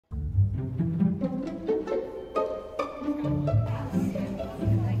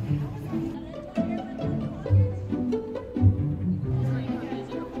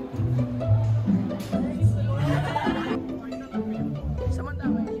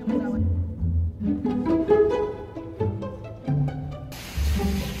Hey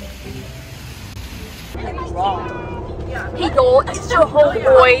yo, it's your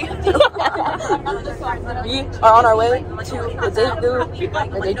homeboy. We are on our way to the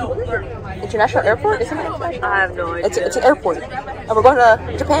International Airport. Isn't it international? I have no idea. It's an airport, and we're going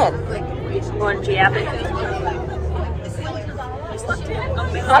to Japan. Going to Japan.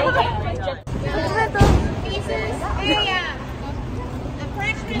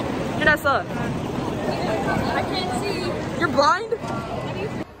 Vanessa, I can't see. You're blind?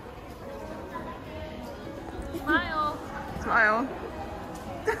 Smile. Smile.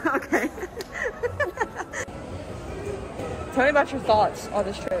 Okay. Tell me about your thoughts on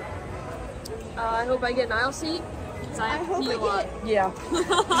this trip. I hope I get an aisle seat. I hope I lot. Yeah.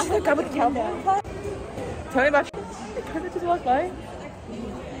 Come with the countdown. Tell me about your... The guy that just walked by.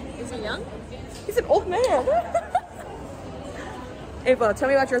 Is he young? He's an old man. Ava, tell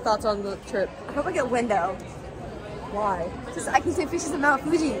me about your thoughts on the trip. I hope I get a window. Why? Just I can see fishes in Mount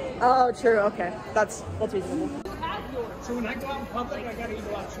Fuji. Oh, true. Okay, that's reasonable. So when I go out in public, I gotta eat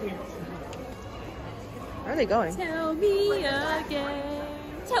a lot of sweets. Where are they going? Tell me again.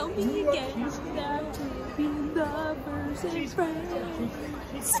 Tell me again that we'll be lovers and friends.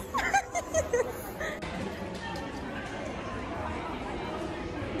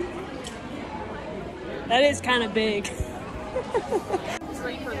 That is kind of big. Just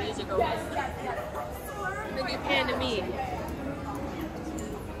waiting for music over. Maybe pan to me.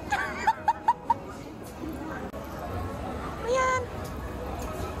 Man.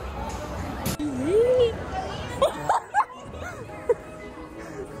 Really?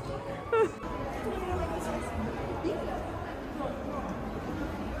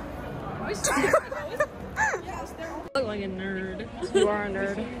 Look like a nerd. You are a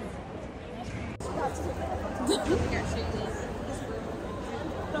nerd.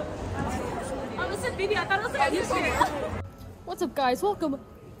 What's up, guys? Welcome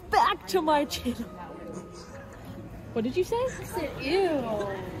back to my channel. What did you say? I said, ew.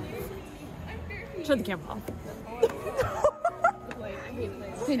 Turn the camera off.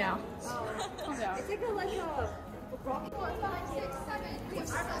 See now. It's like a rocket. 4, 5, 6,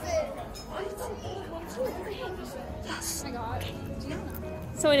 7. Yes. Oh my god.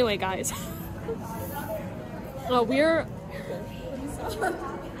 So anyway, guys, where are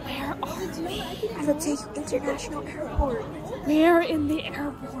we? At the Tate International Airport. We're in the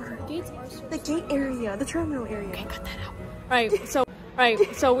airport. The gate area, the terminal area. Okay, cut that out.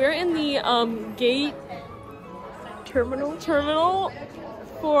 Right, so we're in the gate terminal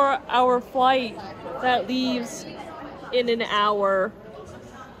for our flight that leaves in an hour.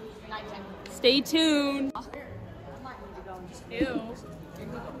 Stay tuned. Ew.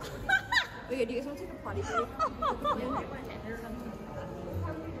 Wait, do you guys want to take a potty break?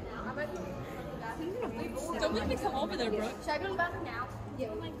 Don't make me come over there, bro. Should I go to the bathroom now? Yeah,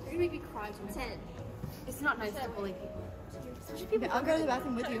 you're gonna make me cry. 10. It's not nice to bully people. I'll go to the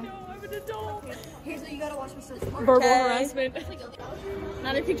bathroom with you. No, I'm an adult. Here's what you gotta watch me sit. Verbal harassment.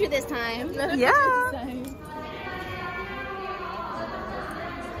 Not a picture this time. Yeah.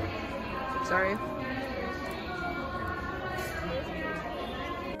 Sorry.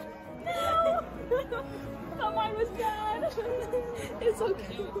 Thought mine was bad. It's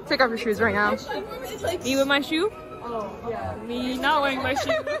okay. Take off your shoes right now. Me with my shoe? Oh, yeah. Me not wearing my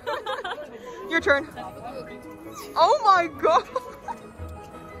shoe. Your turn. Oh my god.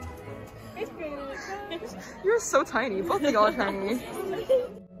 You're so tiny. Both of y'all are tiny.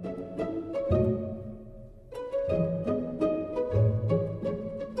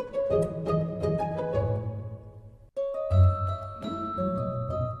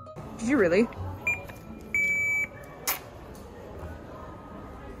 Did you really?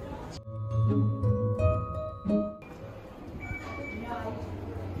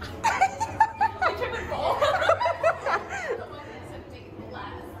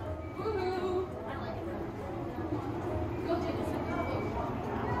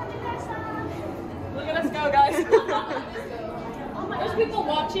 Look at us go, guys. There's people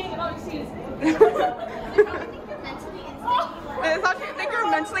watching and all you see is... I thought you think you're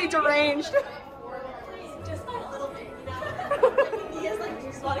mentally deranged. Just a little bit. He is like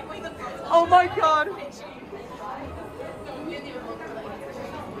slotting the Oh my god.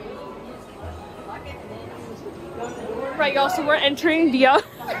 Right, y'all, so we're entering the...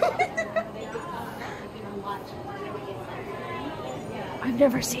 I've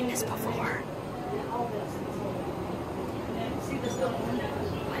never seen this before.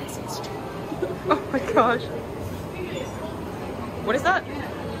 What is this? Oh my gosh. What is that?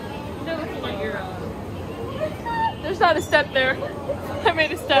 No, it's like your, there's not a step there. I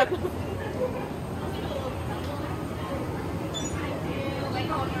made a step.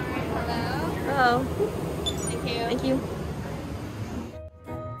 Hello. Thank you. Thank you.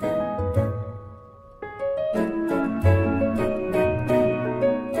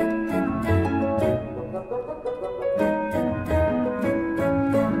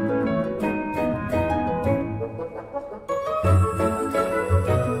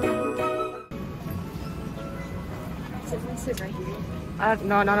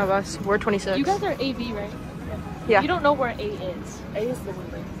 No, none of us. We're 26. You guys are AV, right? Yeah. You don't know where A is. A is the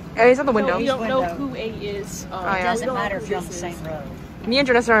window. A's on the window. No, you don't know who A is. Oh, yeah. It doesn't matter if you're on the same road. Me and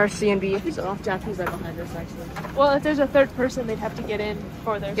Janessa are C and B, so. Jackie's right behind us, actually. Well, if there's a third person, they'd have to get in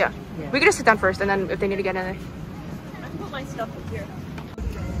for their. Yeah. We could just sit down first, and then if they need to get in there. I can put my stuff up here.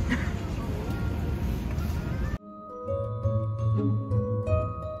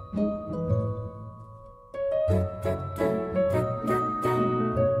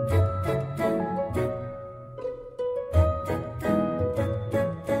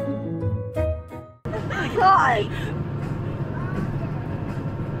 God!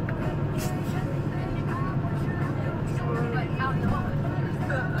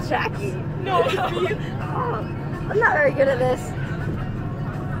 Jackie. No, I'm not very good at this.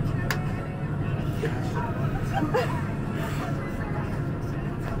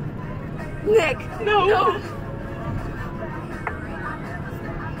 Nick. no.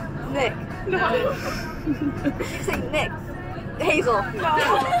 Nick. No. You say Nick. Hazel.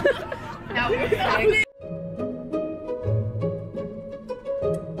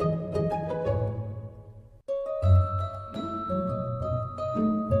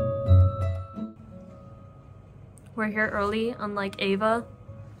 We're here early, unlike Ava.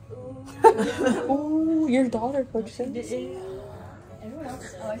 Ooh, your daughter purchased. Everyone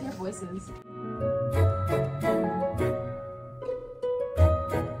else, I hear voices.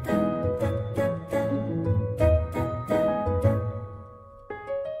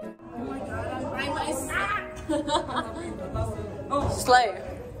 Slay.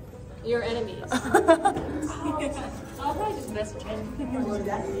 Your enemies. I'll probably just message him.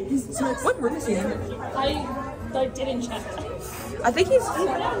 What room is he in? I didn't check. I think he's.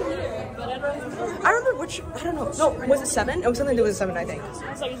 Down here, but I don't know. I remember which. I don't know. No, was it 7? It was something to do with 7, I think. I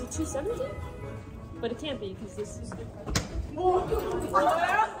was like, is it 217? But it can't be because this is. I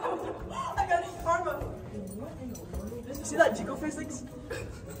got karma. See that jiggle physics?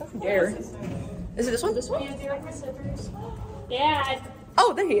 Dare. Is it this one? This one? Yeah, do you like my slippers? Yeah.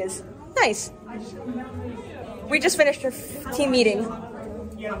 Oh, there he is. Nice. We just finished our team meeting.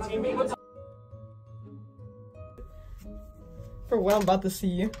 For what I'm about to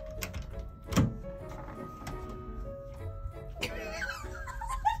see.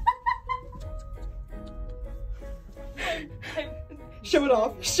 Show it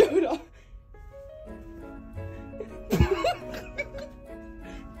off. Show it off.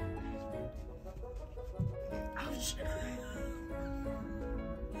 Ouch.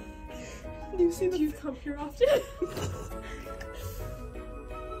 Do you see the— Do you come here often?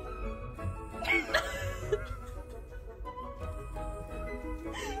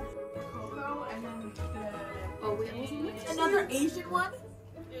 Another Asian one?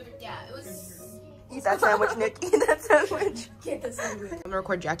 Yeah, it was. Eat that sandwich, Nick. Eat that sandwich. Get the sandwich. I'm gonna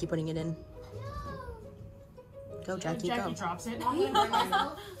record Jackie putting it in. Go, Jackie, go. Drops it.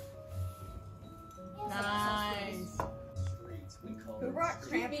 Nice. Who brought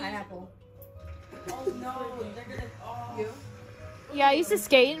cramped pineapple? Oh no, they're gonna. Oh. You? Yeah, I used to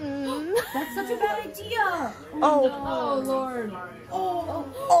skate. That's such a bad idea. Oh. Oh lord. Oh.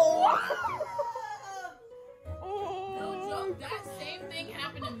 No joke. That same thing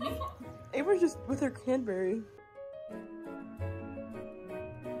happened to me. Ava's just with her Cadbury.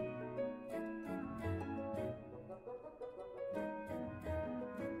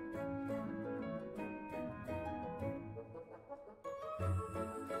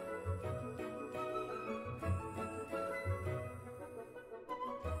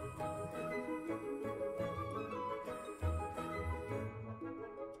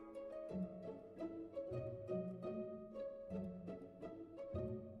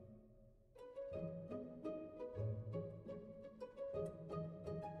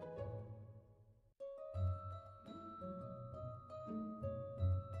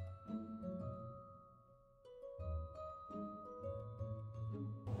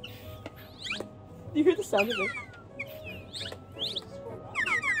 Do you hear the sound of it?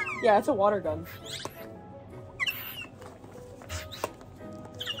 Yeah, it's a water gun.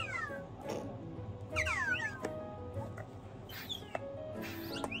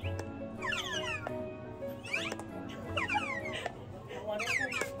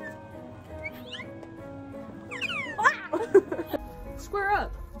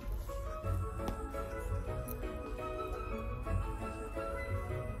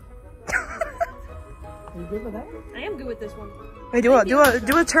 good with that? I am good with this one. Hey, do a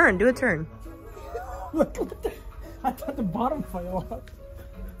turn. Do a turn. Look, what the, I thought the bottom fell off.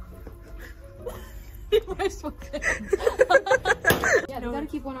 Yeah, you gotta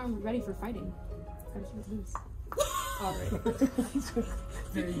keep one arm ready for fighting. Gotta keep it loose. Alright.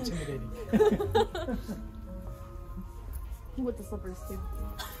 Very intimidating. With the slippers too.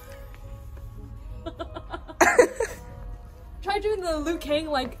 Try doing the Liu Kang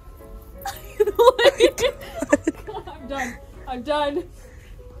like. I'm done. I'm done.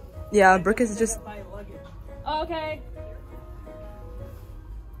 Yeah, Brooke is just. Okay.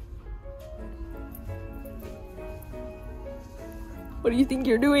 What do you think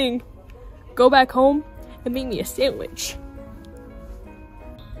you're doing? Go back home and make me a sandwich.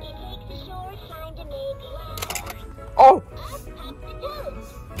 Oh!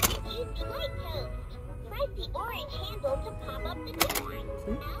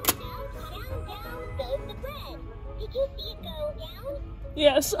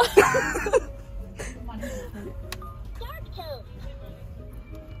 Yes. Dark toast.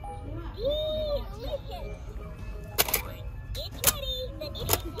 Delicious. It's ready. The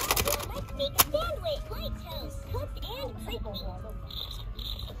knitting will let's make a sandwich. White toast, cooked and crispy.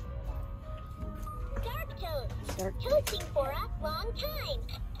 Dark toast. Toasting for a long time.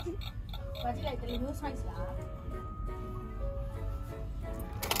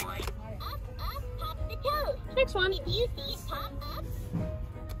 Up, pop the toast. Next one. Did you see it pop up?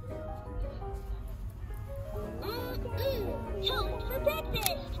 Toast for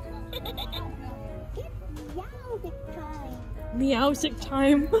breakfast. Meowsic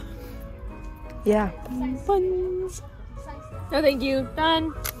time. Yeah. Buns. No, thank you.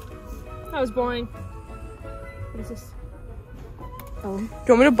 Done. That was boring. What is this? Oh. Do you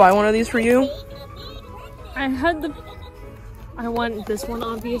want me to buy one of these for you? I had the. I want this one,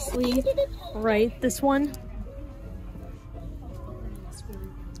 obviously. Right, this one.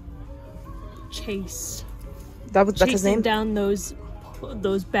 Chase. That's his name? Down those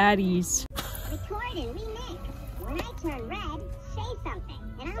baddies. Record and remix. When I turn red, say something,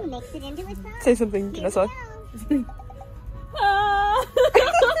 and I'll mix it into a song. Say something, Vanessa. Ah.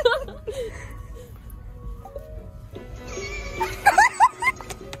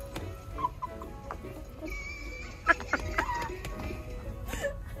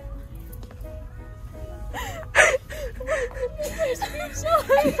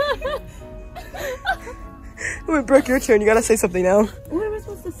 Wait, Brooke, your turn. You gotta say something now. What am I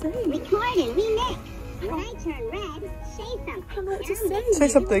supposed to say? Record and remix. When I turn red, say something. I don't know what to and I'll say. mix it Say into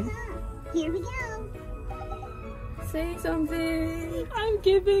something. a song. Here we go. Say something. I'm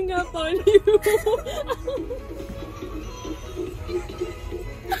giving up on you.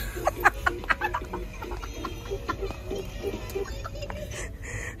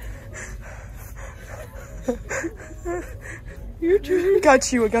 Your turn.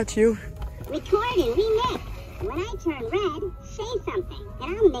 Got you, I got you. Record and remix. When I turn red, say something,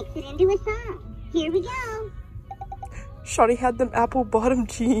 and I'll mix it into a song. Here we go. Shawty had them apple bottom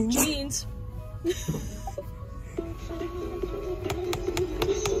jeans. Jeans.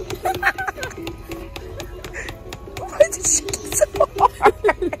 Why did she get so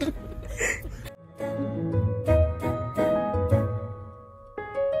hard?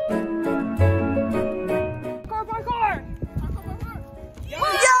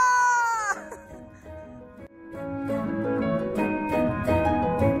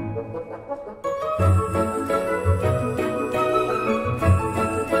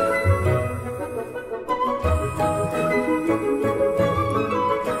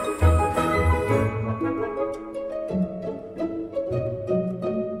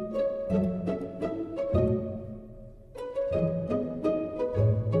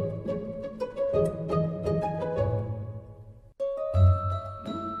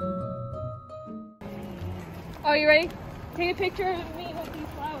 Are you ready? Take a picture of me with these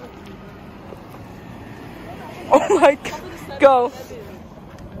flowers. Oh my god. Go.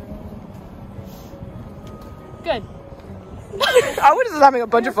 Good. I was just having a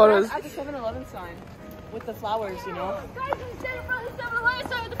bunch of photos. At the 7-Eleven sign with the flowers, you know. Guys, I'm standing in front of the 7-Eleven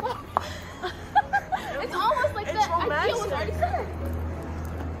sign with the flowers. It's almost like It's that idea was romantic. already said.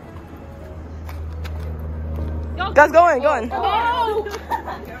 Guys, going. Oh!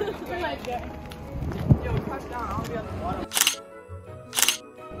 Yo, crouch down. I'll be on the bottom.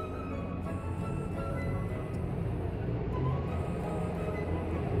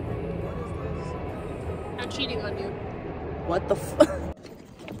 I'm cheating on you. What the f-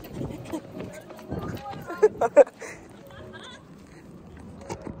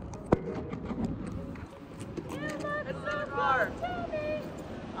 It's in the car.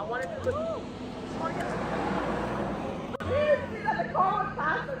 I wanted to look.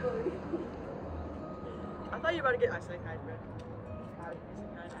 I thought you were about to get ice like hybrid.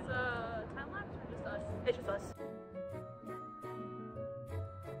 Time lapse or just us? It's just us.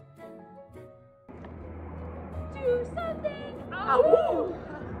 Do something! Oh!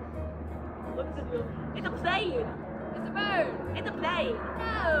 Look at the wheel. It's a plane! It's a bird! It's a plane!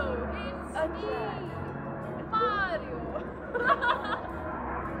 No! It's me! Mario!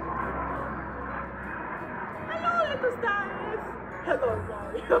 Hello, little stars! Hello,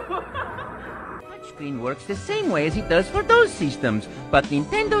 Mario! Touchscreen works the same way as it does for those systems, but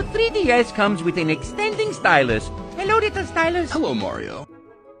Nintendo 3DS comes with an extending stylus. Hello, little stylus. Hello, Mario.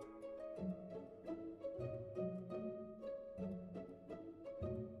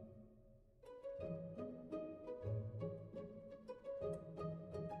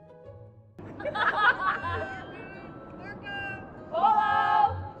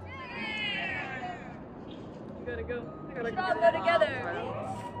 We gotta go. We should all go together.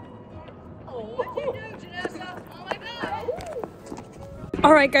 What'd you do, Janessa? Oh my god!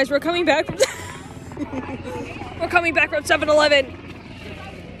 All right, guys, we're coming back from 7-Eleven.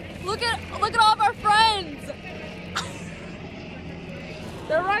 Look at all of our friends.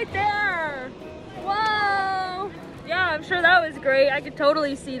 They're right there. Whoa. Yeah, I'm sure that was great. I could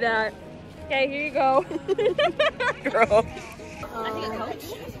totally see that. Okay, here you go. Girl.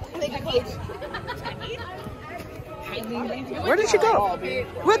 Where did she go?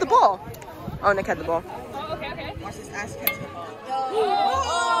 Who had the ball? Oh, Nick had the ball. Oh, okay. Watch this ass catch the ball.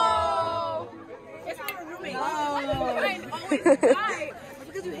 Oh. It's our roommate.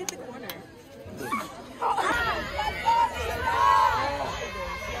 Because you hit the corner.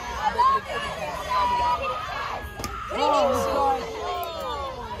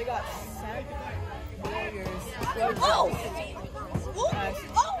 They got 7 warriors. Oh!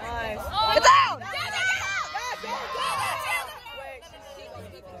 Nice. Get down!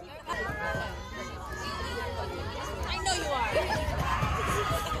 I know you are.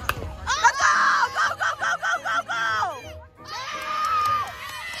 Let's go! Go, go, go, go, go, go!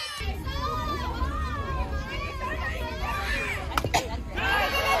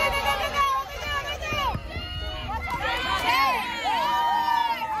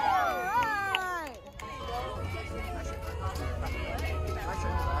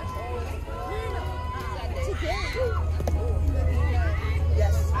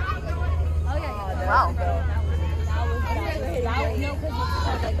 Wow.